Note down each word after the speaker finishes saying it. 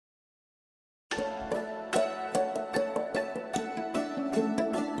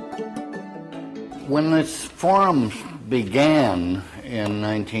When this forum began in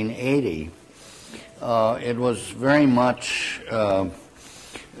 1980, it was very much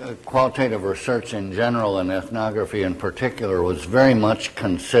qualitative research in general and ethnography in particular was very much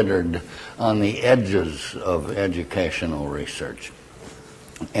considered on the edges of educational research.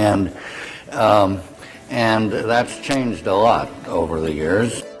 And that's changed a lot over the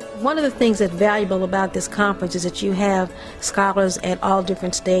years. One of the things that's valuable about this conference is that you have scholars at all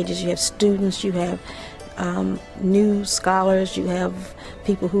different stages. You have students, you have new scholars, you have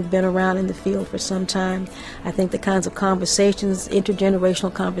people who've been around in the field for some time. I think the kinds of conversations,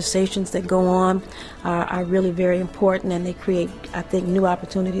 intergenerational conversations that go on are really very important, and they create, I think, new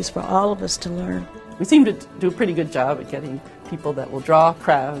opportunities for all of us to learn. We seem to do a pretty good job at getting people that will draw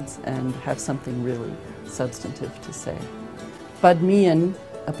crowds and have something really substantive to say. Bud Meehan,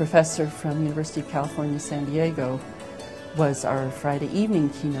 a professor from University of California, San Diego, was our Friday evening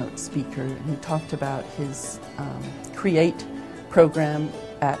keynote speaker, and he talked about his CREATE program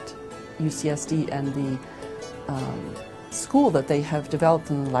at UCSD and the school that they have developed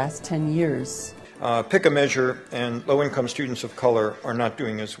in the last 10 years. Pick a measure, and low-income students of color are not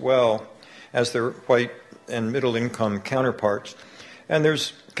doing as well as their white and middle-income counterparts. And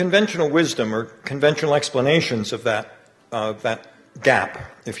there's conventional wisdom or conventional explanations of that gap,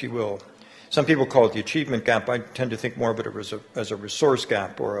 if you will. Some people call it the achievement gap. I tend to think more of it as a resource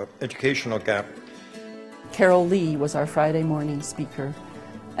gap or an educational gap. Carol Lee was our Friday morning speaker,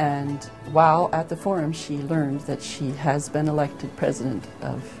 and while at the forum she learned that she has been elected president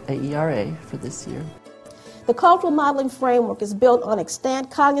of AERA for this year. The cultural modeling framework is built on extant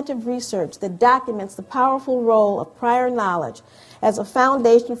cognitive research that documents the powerful role of prior knowledge as a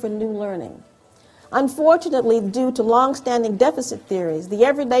foundation for new learning. Unfortunately, due to long-standing deficit theories, the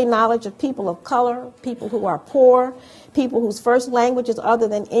everyday knowledge of people of color, people who are poor, people whose first language is other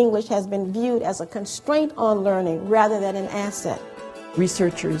than English has been viewed as a constraint on learning rather than an asset.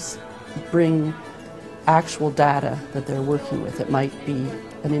 Researchers bring actual data that they're working with. It might be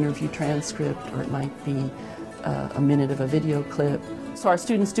an interview transcript, or it might be a minute of a video clip. So our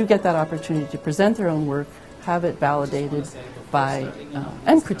students do get that opportunity to present their own work, have it validated by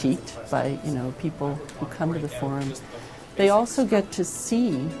and critiqued by people who come to the forum. They also get to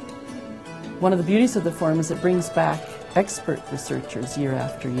see, one of the beauties of the forum is it brings back expert researchers year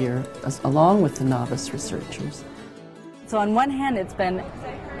after year, along with the novice researchers. So on one hand, it's been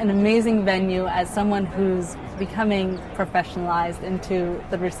an amazing venue as someone who's becoming professionalized into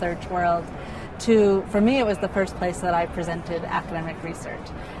the research world. For me, it was the first place that I presented academic research.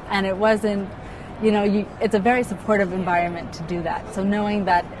 And it wasn't, it's a very supportive environment to do that. So knowing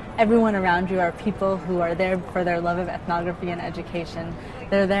that everyone around you are people who are there for their love of ethnography and education.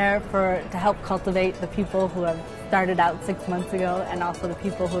 They're there to help cultivate the people who have started out 6 months ago, and also the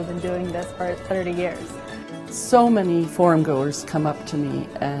people who have been doing this for 30 years. So many forum goers come up to me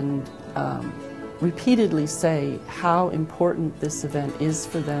and repeatedly say how important this event is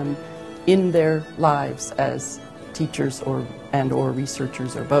for them in their lives as teachers or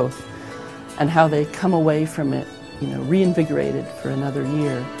researchers or both, and how they come away from it, reinvigorated for another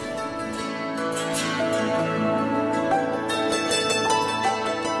year.